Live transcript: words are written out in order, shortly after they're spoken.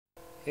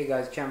Hey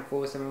guys,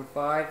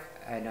 Champ475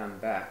 and I'm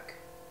back.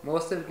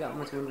 Most of you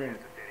must be wondering,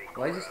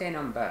 why is he saying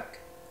I'm back?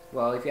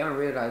 Well, if you haven't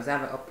realized, I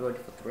haven't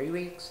uploaded for 3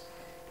 weeks,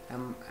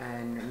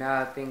 and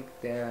now I think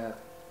the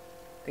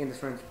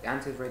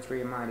answer for three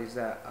of mine is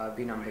that I've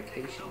been on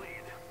vacation.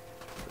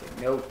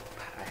 Nope,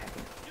 I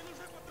haven't.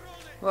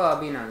 Well,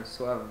 I've been on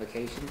sort of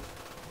vacation.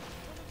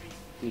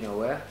 Do you know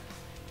where?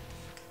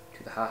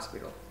 To the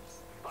hospital.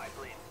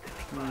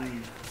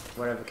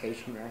 What a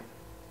vacation, right?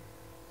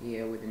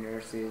 Yeah, with the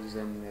nurses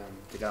and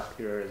the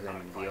doctors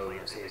and the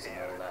illnesses and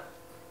all that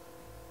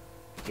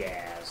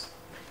jazz.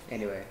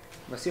 Anyway,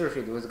 but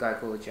seriously, there was a guy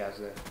called Jazz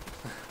there.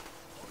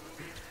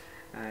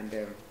 And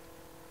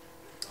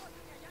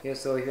yeah,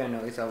 so if you haven't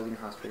noticed, I was in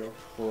hospital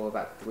for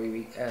about 2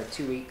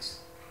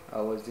 weeks.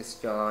 I was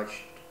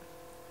discharged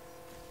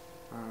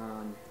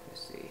on,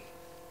 let's see,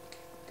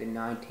 the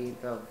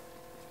 19th of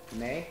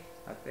May,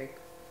 I think.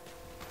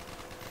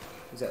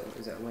 Is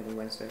that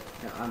Wednesday?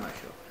 No, I'm not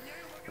sure.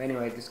 But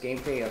anyway, this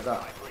gameplay I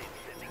got.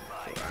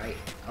 Right.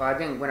 Oh, I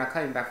think when I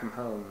came back from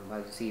home,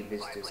 I see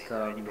visitors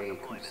come, they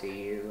come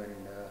see you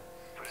and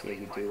see how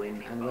you're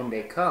doing. And when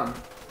they come,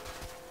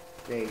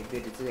 they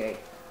just say,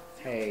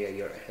 hey,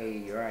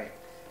 you're right.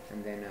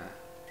 And then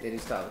they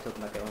just start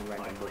talking about their own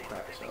random bull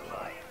crap. So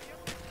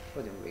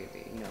wasn't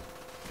really,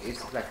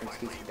 it's like an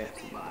excuse for them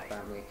to see my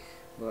family.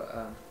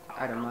 But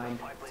I don't mind.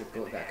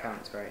 Support that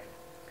counts, right?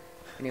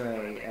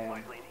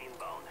 Anyway,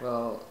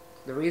 well,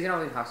 the reason I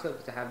was in hospital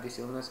was to have this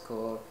illness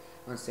called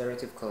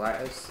ulcerative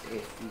colitis.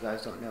 If you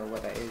guys don't know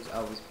what that is,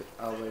 I was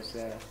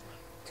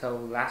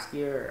told last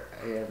year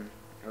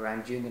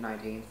around June the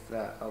 19th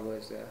that I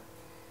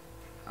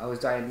was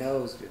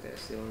diagnosed with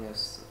this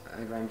illness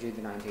around June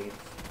the 19th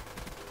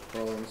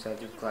called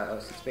ulcerative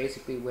colitis. It's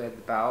basically where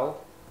the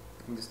bowel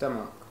in the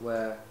stomach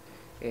where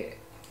it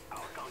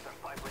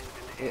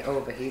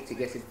overheats, it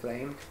gets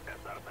inflamed,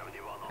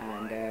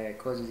 and it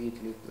causes you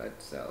to lose blood.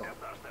 So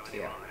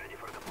yeah.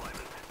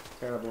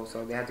 Terrible,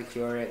 so they had to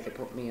cure it. They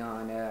put me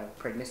on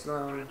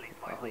prednisolone,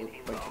 a whole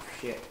bunch of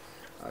shit.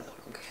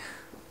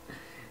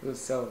 It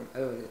was a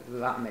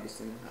lot of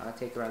medicine. I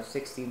take around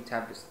 16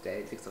 tablets a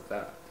day, things like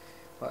that.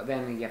 But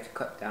then you have to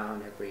cut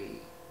down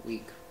every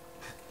week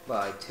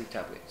by 2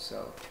 tablets,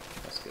 so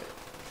that's good.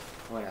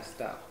 When I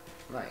stop,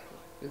 like,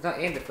 it's not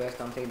the first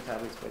time I'm taking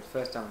tablets, but it's the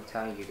first time I'm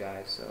telling you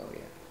guys, so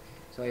yeah.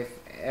 So if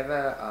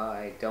ever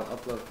I don't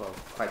upload for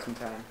quite some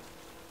time,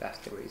 that's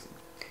the reason.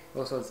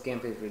 Also, this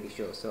gameplay is really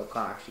short, so I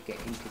can't actually get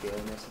into the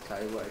illness and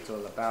tell you what it's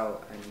all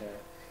about and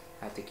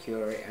how to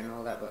cure it and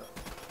all that, but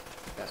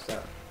that's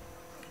that.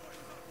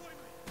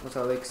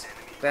 Also, I'll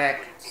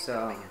expect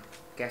some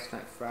guest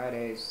night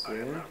Fridays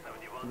soon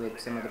with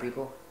some other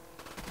people.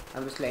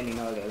 I'm just letting you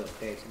know the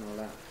updates and all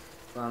that.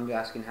 But I'm just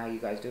asking how you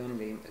guys doing.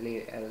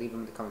 Leave them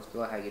in the comments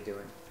below how you're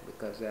doing,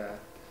 because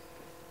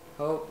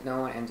hope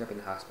no one ends up in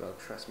the hospital,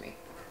 trust me.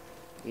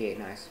 Yeah,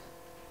 nice.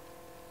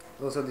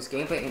 Also, this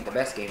gameplay ain't the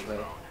best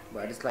gameplay,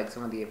 but I just like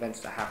some of the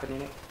events that happen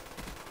in it.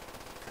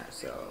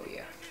 So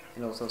yeah,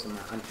 and also some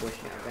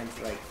unfortunate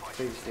events, like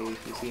previously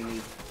you see me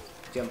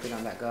jumping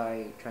on that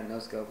guy trying to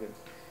no-scope him.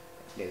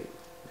 The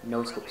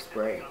no-scope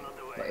spray,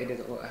 but it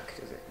doesn't work,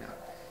 does it? No.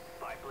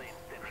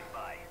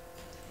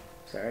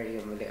 Sorry,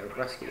 I'm a little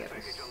rusty at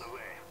this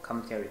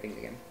commentary thing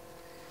again.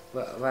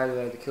 But by the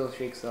way, the kill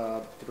streaks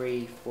are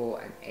 3,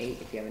 4, and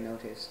 8 if you haven't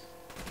noticed.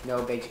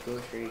 No major kill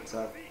streaks.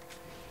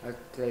 I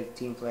played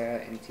team player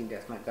and team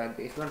deathmatch.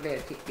 If you want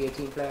to be a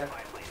team player,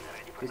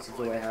 this is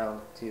the way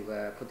how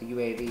to put the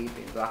UAV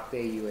in block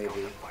their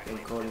UAV, then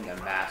calling the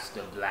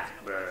Master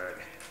Blackbird.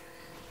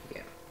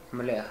 Yeah, I'm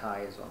a little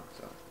high as well,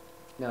 so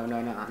no,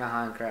 not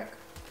high on crack.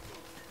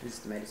 This is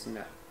the medicine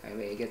that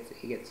it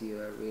gets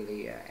you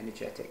really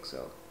energetic.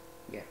 So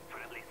yeah.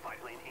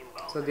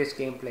 So this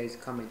gameplay is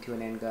coming to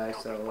an end, guys.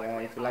 So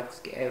if you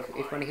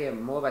want to hear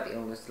more about the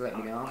illness, let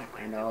me know,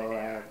 and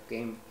I'll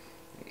game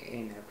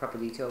in proper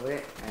detail with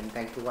it. And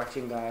thanks for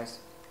watching, guys.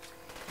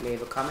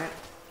 Leave a comment,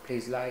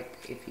 please like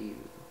if you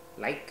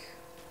like,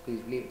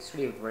 please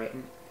leave a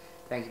rating.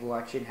 Thank you for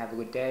watching, have a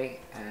good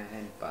day,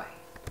 and bye.